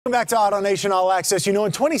Back to Auto Nation All Access. You know,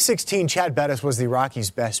 in 2016, Chad Bettis was the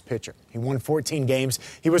Rockies' best pitcher. He won 14 games.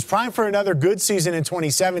 He was primed for another good season in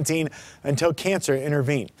 2017 until cancer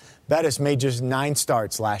intervened. Bettis made just 9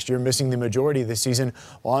 starts last year, missing the majority of the season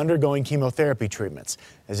while undergoing chemotherapy treatments.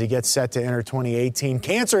 As he gets set to enter 2018,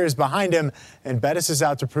 cancer is behind him, and Bettis is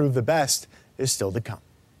out to prove the best is still to come.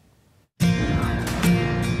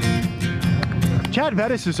 Chad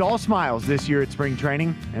Bettis is all smiles this year at spring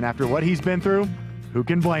training, and after what he's been through, who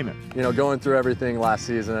can blame him? You know, going through everything last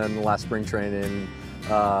season and last spring training,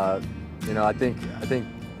 you know, I think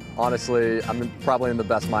honestly, I'm probably in the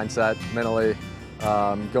best mindset mentally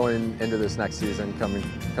going into this next season,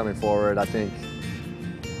 coming forward. I think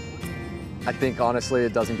honestly,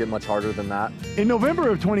 it doesn't get much harder than that. In November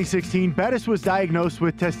of 2016, Bettis was diagnosed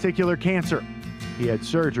with testicular cancer. He had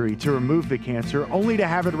surgery to remove the cancer, only to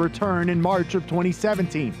have it return in March of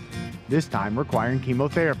 2017. This time requiring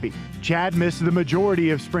chemotherapy. Chad missed the majority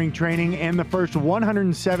of spring training and the first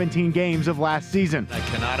 117 games of last season. I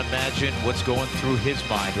cannot imagine what's going through his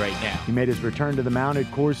mind right now. He made his return to the mound at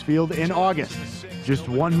Coors Field in August, just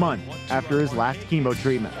 1 month after his last chemo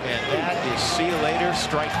treatment. And that is see you later,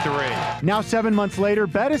 strike 3. Now 7 months later,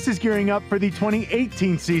 Bettis is gearing up for the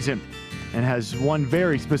 2018 season and has one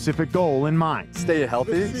very specific goal in mind. Staying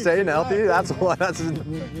healthy, that's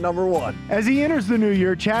number one. As he enters the new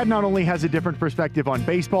year, Chad not only has a different perspective on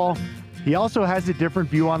baseball, he also has a different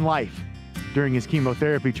view on life. During his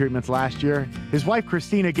chemotherapy treatments last year, his wife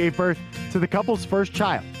Christina gave birth to the couple's first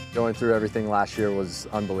child. Going through everything last year was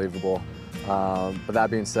unbelievable. But that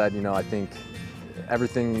being said, you know, I think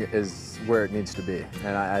everything is where it needs to be.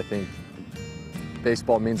 And I think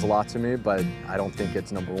baseball means a lot to me, but I don't think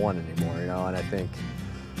it's number one anymore, you know, and I think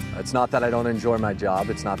it's not that I don't enjoy my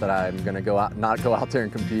job. It's not that I'm going to not go out there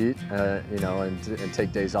and compete, you know, and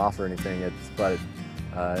take days off or anything. But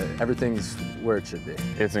everything's where it should be.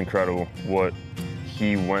 It's incredible what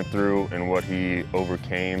he went through and what he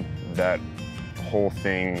overcame. That whole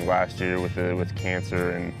thing last year with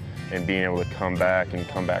cancer and being able to come back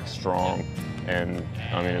strong, and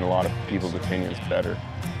I mean, in a lot of people's opinions, better.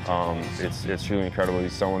 It's truly incredible.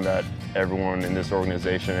 He's someone that everyone in this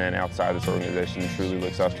organization and outside this organization truly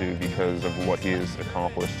looks up to because of what he has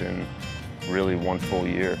accomplished in really 1 full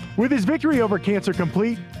year. With his victory over cancer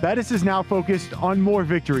complete, Bettis is now focused on more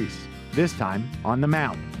victories, this time on the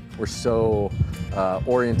mound. We're so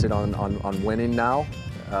oriented on winning now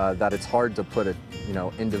that it's hard to put a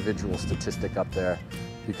individual statistic up there,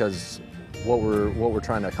 because what we're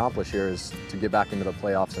trying to accomplish here is to get back into the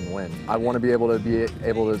playoffs and win. I want to be able to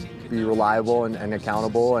be reliable and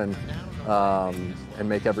accountable and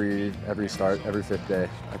make every start, every 5th day.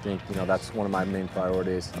 I think that's one of my main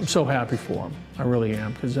priorities. I'm so happy for him. I really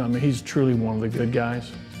am, because I mean, he's truly one of the good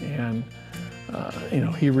guys, and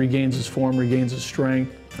he regains his form, regains his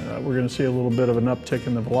strength. We're going to see a little bit of an uptick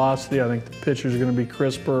in the velocity. I think the pitchers are going to be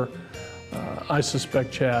crisper. I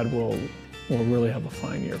suspect Chad will really have a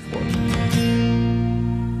fine year for us.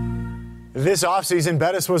 This offseason,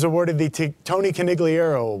 Bettis was awarded the Tony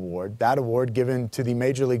Conigliaro Award. That award given to the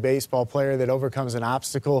Major League Baseball player that overcomes an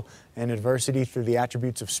obstacle and adversity through the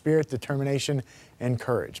attributes of spirit, determination, and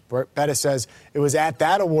courage. Bettis says it was at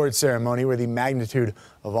that award ceremony where the magnitude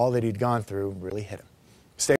of all that he'd gone through really hit him.